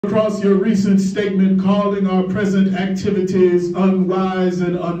across your recent statement calling our present activities unwise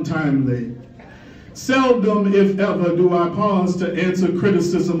and untimely. Seldom, if ever, do I pause to answer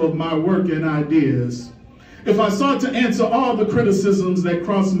criticism of my work and ideas. If I sought to answer all the criticisms that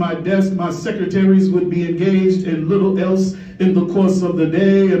crossed my desk, my secretaries would be engaged in little else in the course of the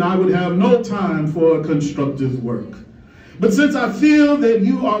day, and I would have no time for constructive work. But since I feel that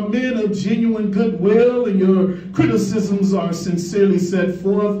you are men of genuine goodwill and your criticisms are sincerely set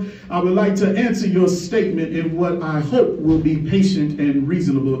forth, I would like to answer your statement in what I hope will be patient and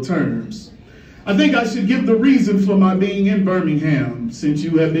reasonable terms. I think I should give the reason for my being in Birmingham, since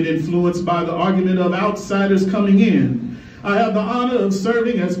you have been influenced by the argument of outsiders coming in. I have the honor of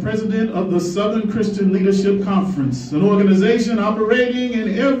serving as president of the Southern Christian Leadership Conference, an organization operating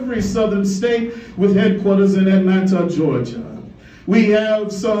in every southern state with headquarters in Atlanta, Georgia. We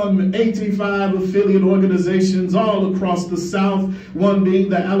have some 85 affiliate organizations all across the South, one being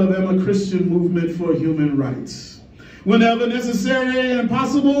the Alabama Christian Movement for Human Rights. Whenever necessary and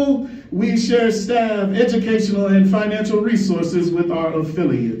possible, we share staff, educational, and financial resources with our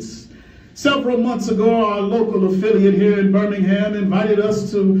affiliates. Several months ago, our local affiliate here in Birmingham invited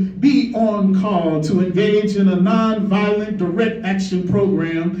us to be on call to engage in a nonviolent direct action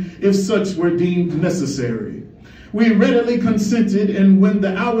program if such were deemed necessary. We readily consented, and when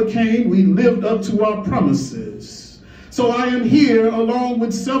the hour came, we lived up to our promises. So I am here along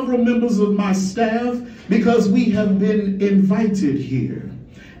with several members of my staff because we have been invited here.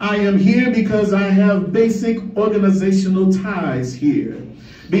 I am here because I have basic organizational ties here.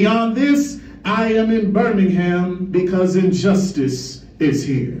 Beyond this, I am in Birmingham because injustice is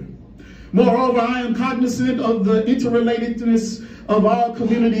here. Moreover, I am cognizant of the interrelatedness of all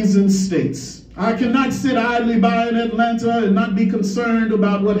communities and states. I cannot sit idly by in Atlanta and not be concerned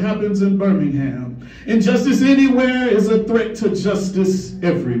about what happens in Birmingham. Injustice anywhere is a threat to justice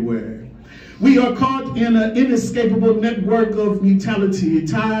everywhere. We are caught in an inescapable network of mutuality,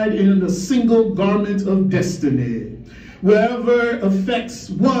 tied in a single garment of destiny. Wherever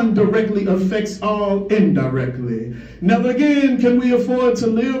affects one directly affects all indirectly. Never again can we afford to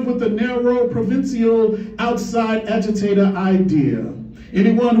live with the narrow provincial outside agitator idea.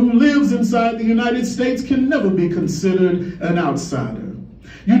 Anyone who lives inside the United States can never be considered an outsider.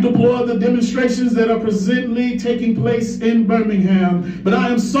 You deplore the demonstrations that are presently taking place in Birmingham, but I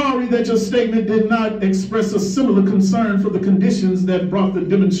am sorry that your statement did not express a similar concern for the conditions that brought the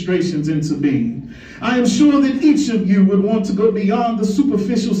demonstrations into being. I am sure that each of you would want to go beyond the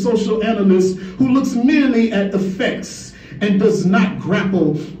superficial social analyst who looks merely at effects and does not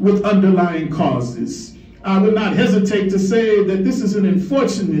grapple with underlying causes. I would not hesitate to say that this is an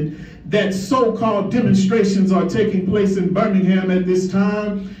unfortunate that so-called demonstrations are taking place in Birmingham at this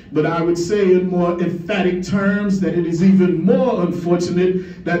time, but I would say in more emphatic terms that it is even more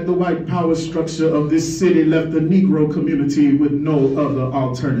unfortunate that the white power structure of this city left the Negro community with no other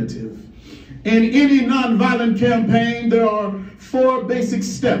alternative. In any nonviolent campaign, there are 4 basic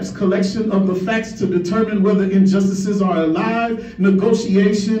steps: collection of the facts to determine whether injustices are alive,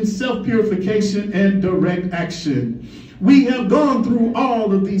 negotiation, self-purification, and direct action. We have gone through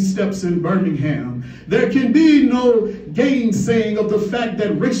all of these steps in Birmingham. There can be no gainsaying of the fact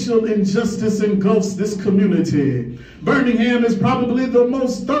that racial injustice engulfs this community. Birmingham is probably the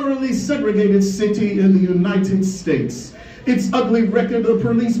most thoroughly segregated city in the United States. Its ugly record of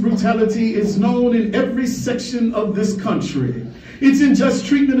police brutality is known in every section of this country. Its unjust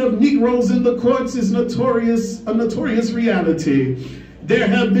treatment of Negroes in the courts is a notorious reality. There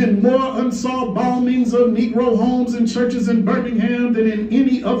have been more unsolved bombings of Negro homes and churches in Birmingham than in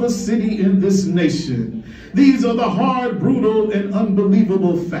any other city in this nation. These are the hard, brutal, and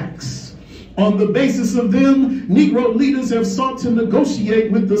unbelievable facts. On the basis of them, Negro leaders have sought to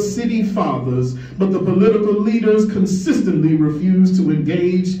negotiate with the city fathers, but the political leaders consistently refuse to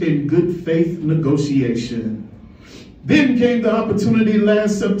engage in good faith negotiation. Then came the opportunity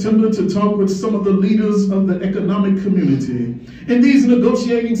last September to talk with some of the leaders of the economic community. In these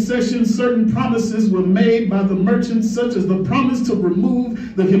negotiating sessions, certain promises were made by the merchants, such as the promise to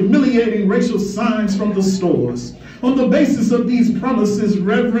remove the humiliating racial signs from the stores. On the basis of these promises,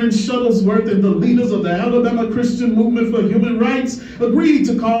 Reverend Shuttlesworth and the leaders of the Alabama Christian Movement for Human Rights agreed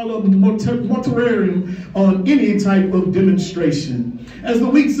to call a moratorium on any type of demonstration. As the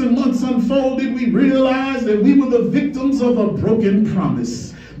weeks and months unfolded, we realized that we were the victims of a broken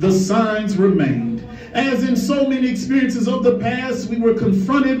promise. The signs remained. As in so many experiences of the past, we were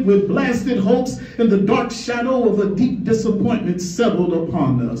confronted with blasted hopes, and the dark shadow of a deep disappointment settled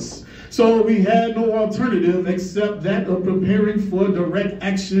upon us. So we had no alternative except that of preparing for direct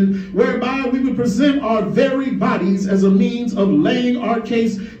action, whereby we would present our very bodies as a means of laying our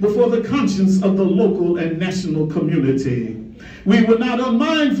case before the conscience of the local and national community. We were not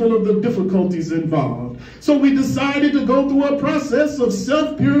unmindful of the difficulties involved, so we decided to go through a process of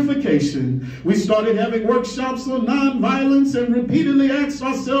self-purification. We started having workshops on nonviolence and repeatedly asked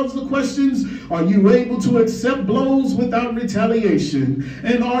ourselves the questions: are you able to accept blows without retaliation?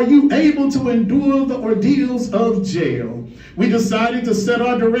 And are you able to endure the ordeals of jail? We decided to set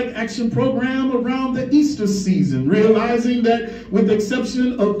our direct action program around the Easter season, realizing that with the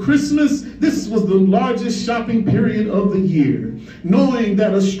exception of Christmas, this was the largest shopping period of the year. Knowing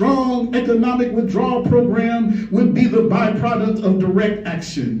that a strong economic withdrawal program would be the byproduct of direct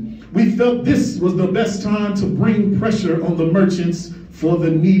action, we felt this was the best time to bring pressure on the merchants for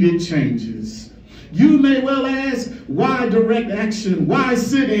the needed changes. You may well ask, why direct action? Why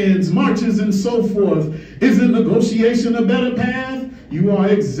sit-ins, marches, and so forth? Isn't negotiation a better path? You are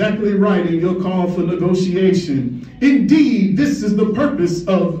exactly right in your call for negotiation. Indeed, this is the purpose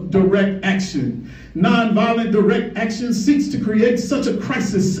of direct action. Nonviolent direct action seeks to create such a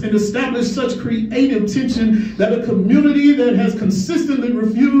crisis and establish such creative tension that a community that has consistently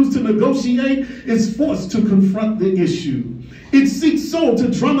refused to negotiate is forced to confront the issue. It seeks so to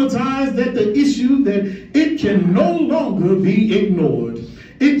dramatize that the issue that it can no longer be ignored.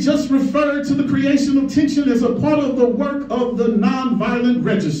 It just referred to the creation of tension as a part of the work of the nonviolent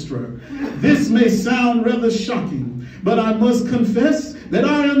registrar. This may sound rather shocking, but I must confess that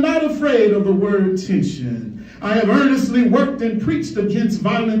I am not afraid of the word tension. I have earnestly worked and preached against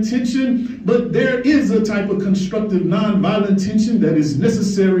violent tension, but there is a type of constructive nonviolent tension that is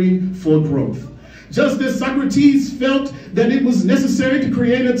necessary for growth. Just as Socrates felt that it was necessary to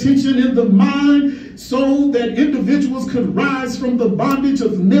create a tension in the mind so that individuals could rise from the bondage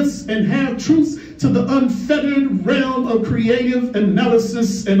of myths and have truths to the unfettered realm of creative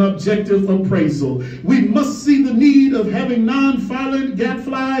analysis and objective appraisal. We must see the need of having nonviolent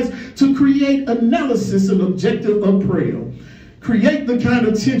gadflies to create analysis and objective appraisal. Create the kind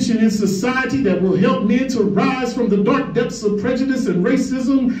of tension in society that will help men to rise from the dark depths of prejudice and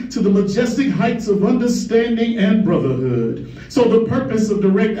racism to the majestic heights of understanding and brotherhood. So the purpose of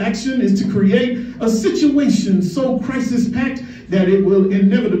direct action is to create a situation so crisis-packed that it will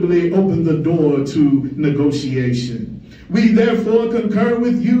inevitably open the door to negotiation. We therefore concur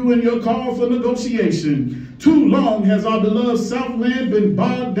with you in your call for negotiation. Too long has our beloved Southland been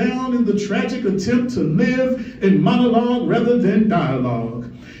bogged down in the tragic attempt to live in monologue rather than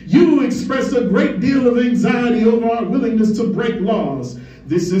dialogue. You express a great deal of anxiety over our willingness to break laws.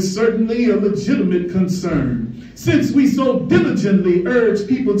 This is certainly a legitimate concern. Since we so diligently urge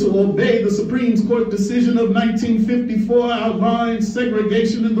people to obey the Supreme Court decision of 1954 outlawing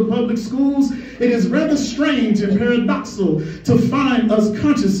segregation in the public schools, it is rather strange and paradoxical to find us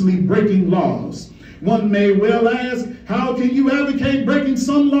consciously breaking laws. One may well ask, how can you advocate breaking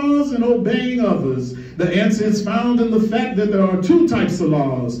some laws and obeying others? The answer is found in the fact that there are two types of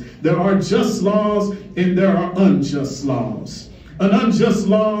laws. There are just laws and there are unjust laws. An unjust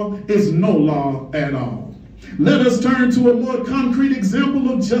law is no law at all. Let us turn to a more concrete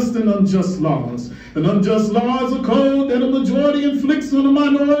example of just and unjust laws. An unjust law is a code that a majority inflicts on a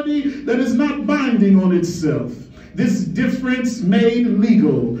minority that is not binding on itself. This difference made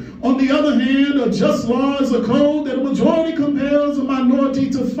legal. On the other hand, a just law is a code that a majority compels a minority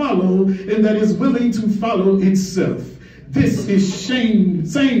to follow and that is willing to follow itself. This is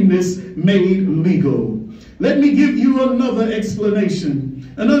sameness made legal. Let me give you another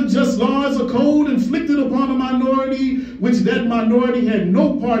explanation. An unjust law is a code inflicted upon a minority which that minority had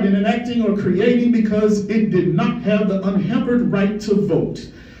no part in enacting or creating because it did not have the unhampered right to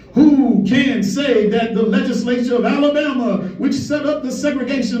vote. Who can say that the legislature of Alabama, which set up the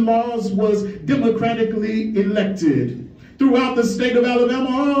segregation laws, was democratically elected? Throughout the state of Alabama,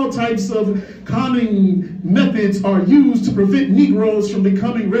 all types of conning methods are used to prevent Negroes from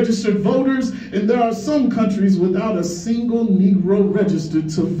becoming registered voters, and there are some countries without a single Negro registered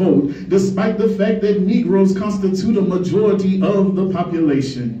to vote, despite the fact that Negroes constitute a majority of the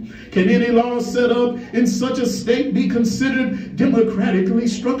population. Can any law set up in such a state be considered democratically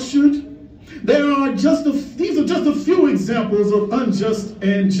structured? These are just a few examples of unjust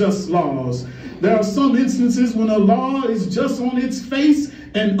and just laws. There are some instances when a law is just on its face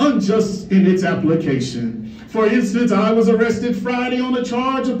and unjust in its application. For instance, I was arrested Friday on a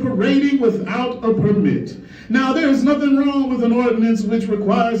charge of parading without a permit. Now, there is nothing wrong with an ordinance which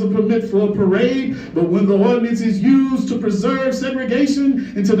requires a permit for a parade, but when the ordinance is used to preserve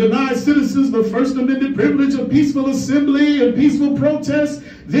segregation and to deny citizens the First Amendment privilege of peaceful assembly and peaceful protest,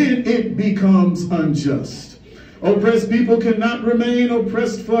 then it becomes unjust. Oppressed people cannot remain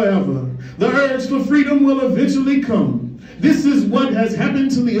oppressed forever. The urge for freedom will eventually come. This is what has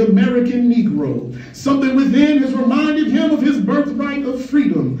happened to the American Negro. Something within has reminded him of his birthright of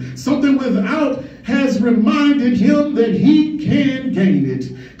freedom. Something without has reminded him that he can gain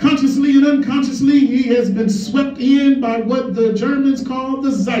it. Consciously and unconsciously, he has been swept in by what the Germans call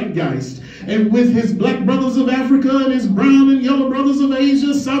the zeitgeist. And with his black brothers of Africa and his brown and yellow brothers of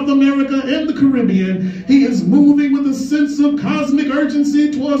Asia, South America, and the Caribbean, he is moving with a sense of cosmic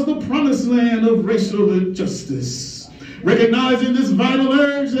urgency towards the promised land of racial justice. Recognizing this vital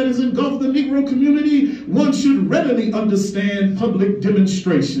urge that has engulfed the Negro community, one should readily understand public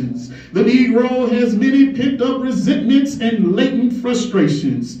demonstrations. The Negro has many pent-up resentments and latent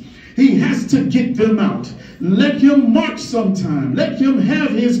frustrations. He has to get them out. Let him march sometime. Let him have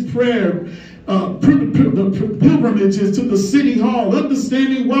his prayer pilgrimages to the city hall,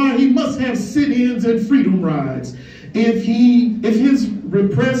 understanding why he must have sit-ins and freedom rides. If his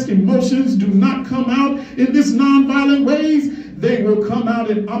repressed emotions do not come out in this nonviolent ways, they will come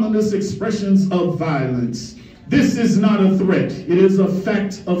out in ominous expressions of violence. This is not a threat. It is a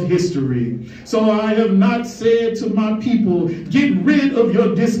fact of history. So I have not said to my people, get rid of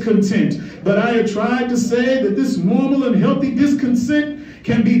your discontent. But I have tried to say that this normal and healthy discontent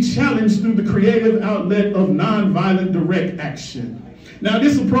can be challenged through the creative outlet of nonviolent direct action. Now,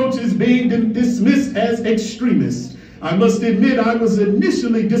 this approach is being dismissed as extremist. I must admit I was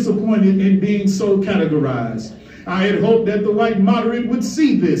initially disappointed in being so categorized. I had hoped that the white moderate would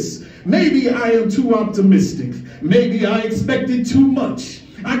see this. Maybe I am too optimistic. Maybe I expected too much.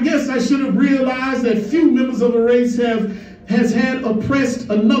 I guess I should have realized that few members of a race has had oppressed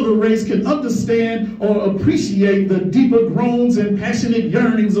another race can understand or appreciate the deeper groans and passionate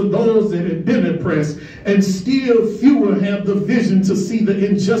yearnings of those that have been oppressed, and still fewer have the vision to see the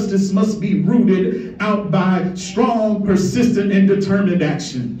injustice must be rooted out by strong, persistent, and determined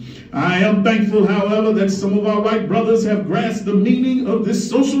action. I am thankful, however, that some of our white brothers have grasped the meaning of this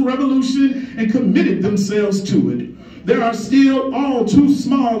social revolution and committed themselves to it. There are still all too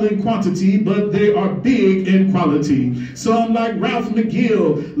small in quantity, but they are big in quality. Some like Ralph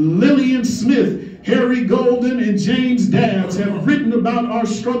McGill, Lillian Smith, Harry Golden, and James Dabbs have written about our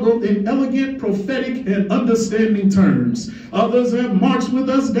struggle in elegant, prophetic, and understanding terms. Others have marched with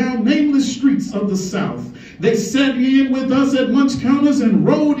us down nameless streets of the South. They sat in with us at lunch counters and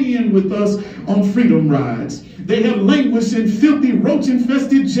rode in with us on freedom rides. They have languished in filthy,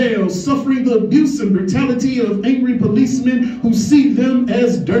 roach-infested jails, suffering the abuse and brutality of angry policemen who see them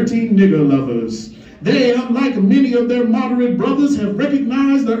as dirty nigger lovers. They, unlike many of their moderate brothers, have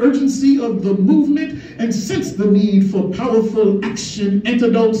recognized the urgency of the movement and sensed the need for powerful action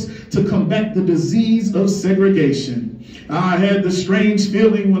antidotes to combat the disease of segregation. I had the strange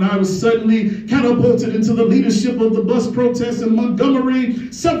feeling when I was suddenly catapulted into the leadership of the bus protest in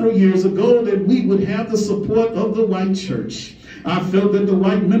Montgomery several years ago that we would have the support of the white church. I felt that the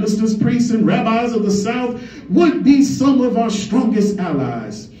white ministers, priests, and rabbis of the South would be some of our strongest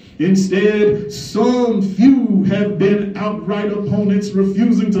allies. Instead, some few have been outright opponents,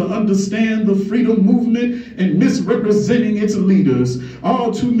 refusing to understand the freedom movement and misrepresenting its leaders.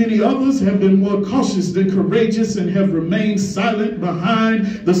 All too many others have been more cautious than courageous and have remained silent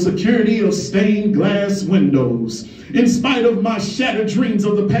behind the security of stained glass windows. In spite of my shattered dreams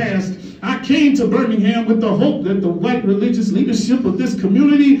of the past, I came to Birmingham with the hope that the white religious leadership of this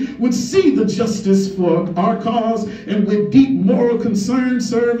community would see the justice for our cause and with deep moral concern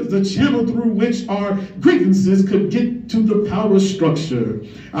serve as the channel through which our grievances could get to the power structure.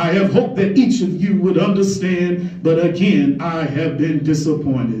 I have hoped that each of you would understand, but again, I have been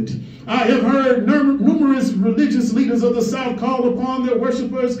disappointed. I have heard numerous religious leaders of the South call upon their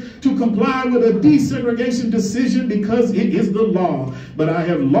worshipers to comply with a desegregation decision because it is the law. But I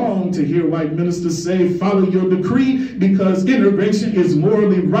have longed to hear white ministers say, follow your decree because integration is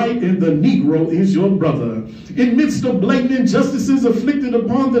morally right and the Negro is your brother. In midst of blatant injustices afflicted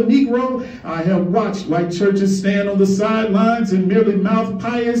upon the Negro, I have watched white churches stand on the sidelines and merely mouth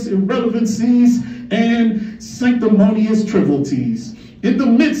pious irrelevancies and sanctimonious trivialities. In the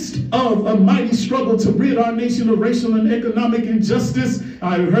midst of a mighty struggle to rid our nation of racial and economic injustice,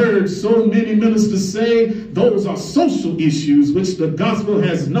 I've heard so many ministers say those are social issues which the gospel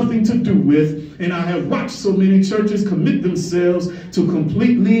has nothing to do with. And I have watched so many churches commit themselves to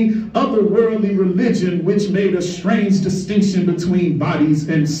completely otherworldly religion, which made a strange distinction between bodies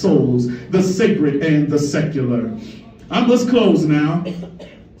and souls, the sacred and the secular. I must close now.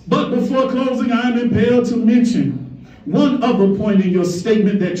 But before closing, I am impelled to mention one other point in your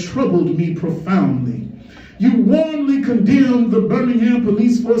statement that troubled me profoundly. You warmly condemned the Birmingham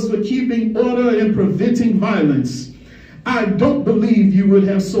police force for keeping order and preventing violence. I don't believe you would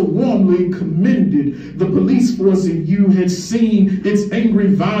have so warmly commended the police force if you had seen its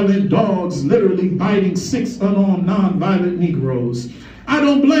angry, violent dogs literally biting 6 unarmed, non-violent Negroes. I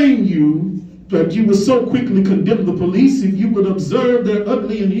don't blame you that you would so quickly condemn the police if you would observe their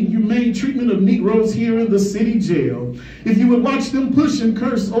ugly and inhumane treatment of Negroes here in the city jail. If you would watch them push and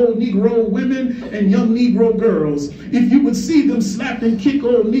curse old Negro women and young Negro girls. If you would see them slap and kick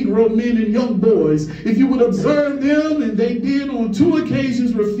old Negro men and young boys. If you would observe them, and they did on 2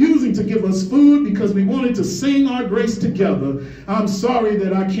 occasions, refusing to give us food because we wanted to sing our grace together. I'm sorry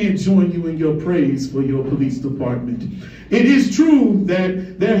that I can't join you in your praise for your police department. It is true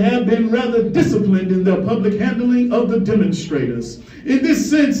that there have been rather disciplined in their public handling of the demonstrators. In this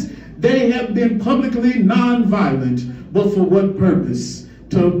sense, they have been publicly nonviolent, but for what purpose?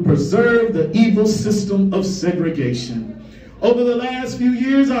 To preserve the evil system of segregation. Over the last few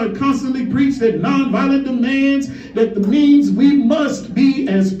years, I've constantly preached that nonviolent demands that the means we must be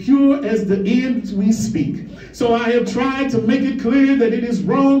as pure as the ends we speak. So I have tried to make it clear that it is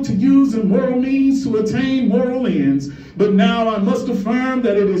wrong to use immoral means to attain moral ends. But now I must affirm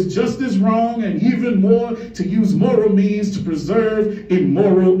that it is just as wrong and even more to use moral means to preserve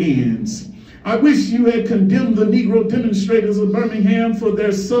immoral ends. I wish you had condemned the Negro demonstrators of Birmingham for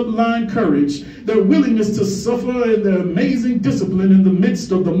their sublime courage, their willingness to suffer, and their amazing discipline in the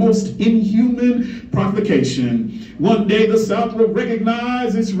midst of the most inhuman provocation. One day the South will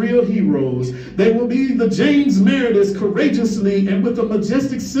recognize its real heroes. They will be the James Merediths, courageously and with a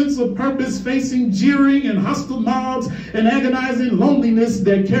majestic sense of purpose, facing jeering and hostile mobs and agonizing loneliness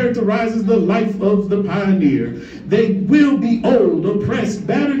that characterizes the life of the pioneer. They will be old, oppressed,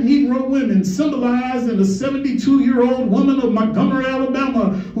 battered Negro women, symbolized in a 72-year-old woman of Montgomery,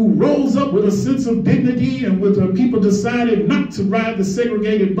 Alabama, who rose up with a sense of dignity and with her people decided not to ride the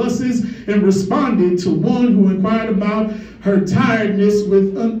segregated buses and responded to one who inquired about her tiredness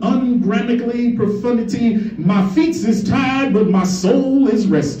with an ungrammatically profundity. My feet is tired, but my soul is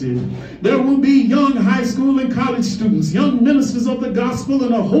rested. There will be young high school and college students, young ministers of the gospel,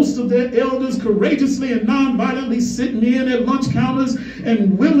 and a host of their elders courageously and nonviolently sitting in at lunch counters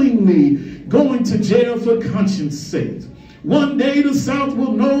and willingly going to jail for conscience sake. One day the South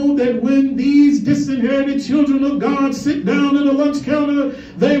will know that when these disinherited children of God sit down at a lunch counter,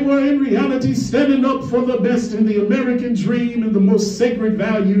 they were in reality standing up for the best in the American dream and the most sacred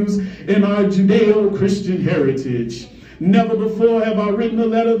values in our Judeo-Christian heritage. Never before have I written a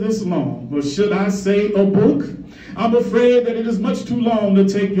letter this long, or should I say a book. I'm afraid that it is much too long to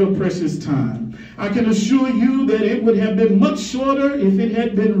take your precious time. I can assure you that it would have been much shorter if it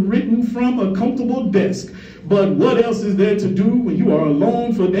had been written from a comfortable desk. But what else is there to do when you are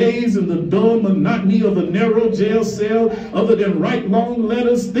alone for days in the dull monotony of a narrow jail cell other than write long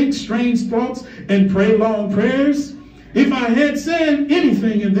letters, think strange thoughts, and pray long prayers? If I had said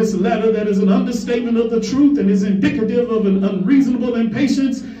anything in this letter that is an understatement of the truth and is indicative of an unreasonable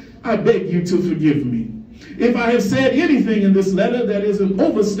impatience, I beg you to forgive me. If I have said anything in this letter that is an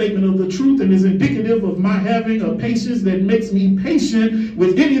overstatement of the truth and is indicative of my having a patience that makes me patient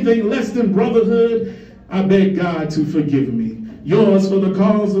with anything less than brotherhood, I beg God to forgive me. Yours for the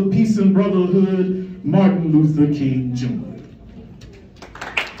cause of peace and brotherhood, Martin Luther King, Jr.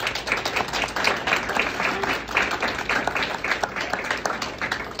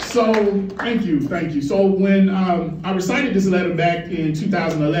 So, thank you. So when I recited this letter back in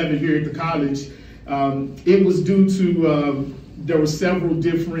 2011 here at the college, it was due to, there were several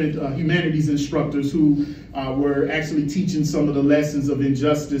different humanities instructors who were actually teaching some of the lessons of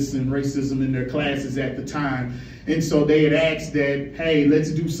injustice and racism in their classes at the time. And so they had asked that, hey, let's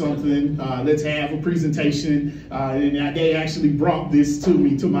do something, let's have a presentation. And they actually brought this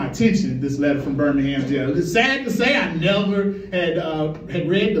to my attention, this letter from Birmingham jail. It's sad to say I never had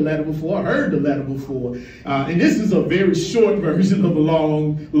read the letter before, heard the letter before. And this is a very short version of a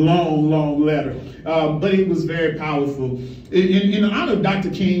long letter. But it was very powerful. In honor of Dr.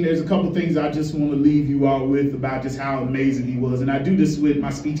 King, there's a couple things I just want to leave you all with about just how amazing he was. And I do this with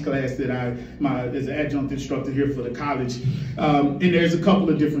my speech class that as an adjunct instructor here for the college. And there's a couple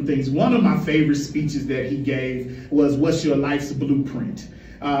of different things. One of my favorite speeches that he gave was, "What's your life's blueprint?"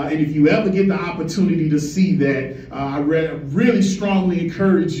 And if you ever get the opportunity to see that, I really strongly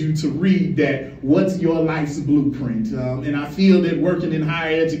encourage you to read that, "What's your life's blueprint?" And I feel that working in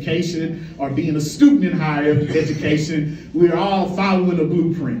higher education or being a student in higher education, we're all following a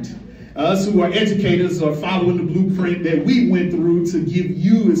blueprint. Us who are educators are following the blueprint that we went through to give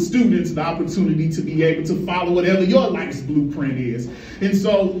you as students the opportunity to be able to follow whatever your life's blueprint is. And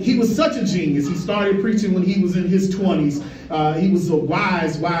so he was such a genius. He started preaching when he was in his 20s. He was a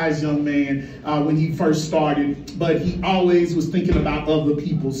wise young man when he first started, but he always was thinking about other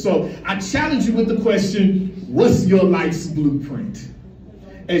people. So I challenge you with the question, what's your life's blueprint?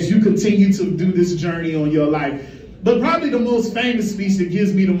 As you continue to do this journey on your life. But probably the most famous speech that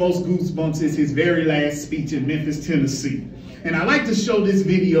gives me the most goosebumps is his very last speech in Memphis, Tennessee. And I like to show this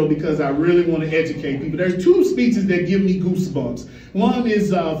video because I really want to educate people. There's two speeches that give me goosebumps. One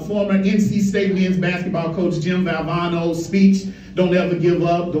is former NC State men's basketball coach Jim Valvano's speech, "Don't ever give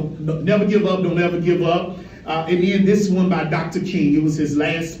up, never give up, don't ever give up." And then this one by Dr. King. It was his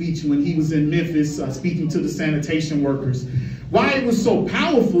last speech when he was in Memphis speaking to the sanitation workers. Why it was so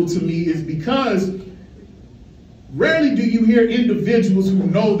powerful to me is because rarely do you hear individuals who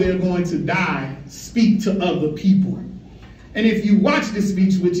know they're going to die speak to other people. And if you watch this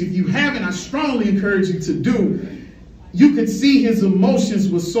speech, which if you haven't, I strongly encourage you to do, you could see his emotions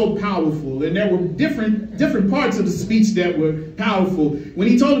were so powerful. And there were different parts of the speech that were powerful. When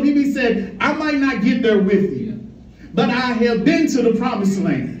he told the people, he said, "I might not get there with you, but I have been to the promised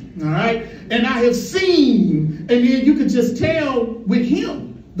land, all right? And I have seen," and then you could just tell with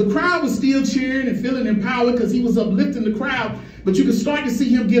him, the crowd was still cheering and feeling empowered because he was uplifting the crowd, but you could start to see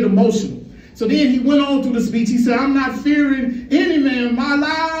him get emotional. So then he went on through the speech. He said, "I'm not fearing any man. My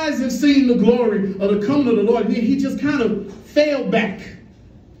eyes have seen the glory of the coming of the Lord." And then he just kind of fell back.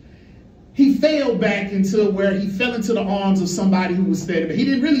 He fell back into where he fell into the arms of somebody who was standing there. He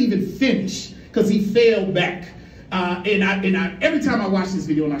didn't really even finish because he fell back. And every time I watch this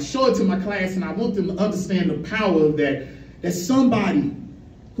video and I show it to my class and I want them to understand the power of that somebody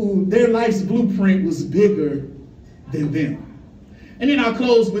who their life's blueprint was bigger than them. And then I'll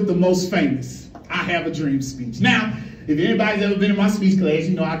close with the most famous, "I Have a Dream" speech. Now, if anybody's ever been in my speech class,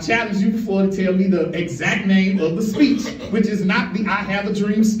 you know I challenged you before to tell me the exact name of the speech, which is not the "I Have a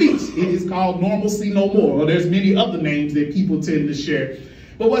Dream" speech. It is called "Normalcy No More," or there's many other names that people tend to share.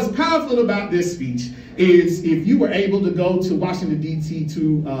 But what's powerful about this speech is if you were able to go to Washington, D.C.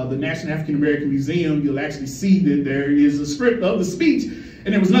 to the National African American Museum, you'll actually see that there is a script of the speech.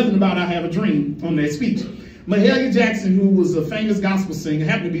 And there was nothing about "I Have a Dream" on that speech. Mahalia Jackson, who was a famous gospel singer,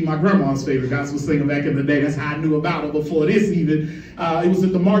 happened to be my grandma's favorite gospel singer back in the day. That's how I knew about her before this even. It was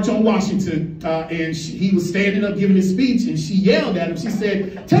at the March on Washington, and he was standing up giving his speech, and she yelled at him. She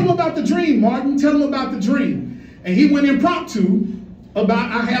said, "Tell him about the dream, Martin. Tell him about the dream." And he went impromptu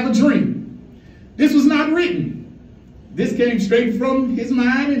about "I Have a Dream." This was not written. This came straight from his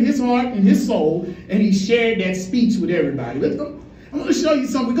mind and his heart and his soul, and he shared that speech with everybody. I want to show you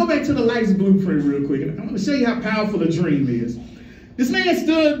something. Go back to the life's blueprint real quick. I want to show you how powerful a dream is. This man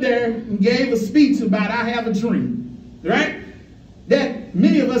stood there and gave a speech about "I have a dream," right? That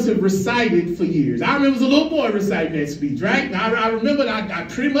many of us have recited for years. I remember as a little boy reciting that speech, right? I remember I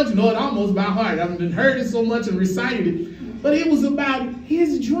pretty much know it almost by heart. I've been heard it so much and recited it. But it was about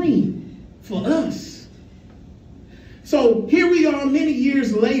his dream for us. So here we are many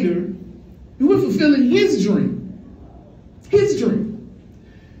years later, and we're fulfilling his dream. His dream.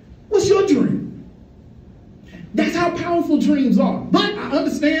 What's your dream? That's how powerful dreams are. But I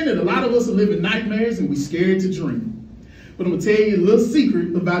understand that a lot of us are living nightmares and we're scared to dream. But I'm going to tell you a little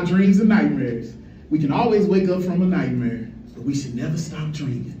secret about dreams and nightmares. We can always wake up from a nightmare, but we should never stop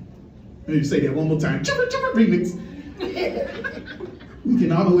dreaming. Let me say that one more time. Chipper, chipper, remix. We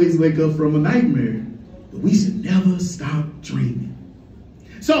can always wake up from a nightmare, but we should never stop dreaming.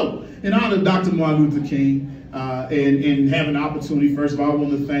 So, in honor of Dr. Martin Luther King, and having the opportunity, first of all, I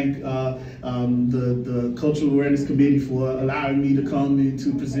want to thank the Cultural Awareness Committee for allowing me to come and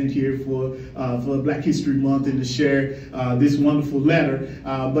to present here for Black History Month and to share this wonderful letter.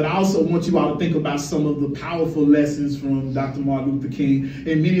 But I also want you all to think about some of the powerful lessons from Dr. Martin Luther King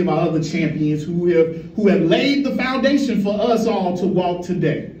and many of our other champions who have laid the foundation for us all to walk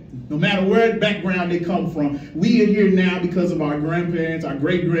today. No matter where background they come from, we are here now because of our grandparents, our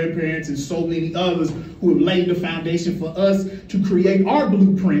great-grandparents, and so many others who have laid the foundation for us to create our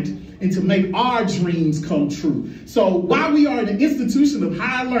blueprint and to make our dreams come true. So while we are an institution of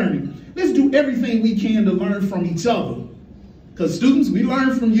higher learning, let's do everything we can to learn from each other. Because students, we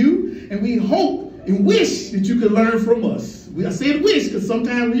learn from you, and we hope and wish that you could learn from us. I said wish because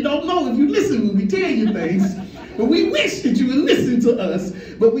sometimes we don't know if you listen when we tell you things. But we wish that you would listen to us,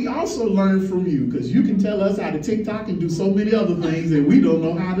 but we also learn from you because you can tell us how to TikTok and do so many other things that we don't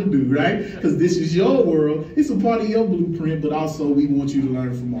know how to do, right? Because this is your world. It's a part of your blueprint, but also we want you to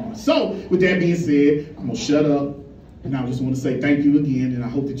learn from ours. So with that being said, I'm going to shut up. And I just want to say thank you again, and I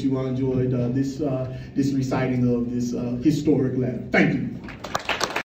hope that you all enjoyed this reciting of this historic letter. Thank you.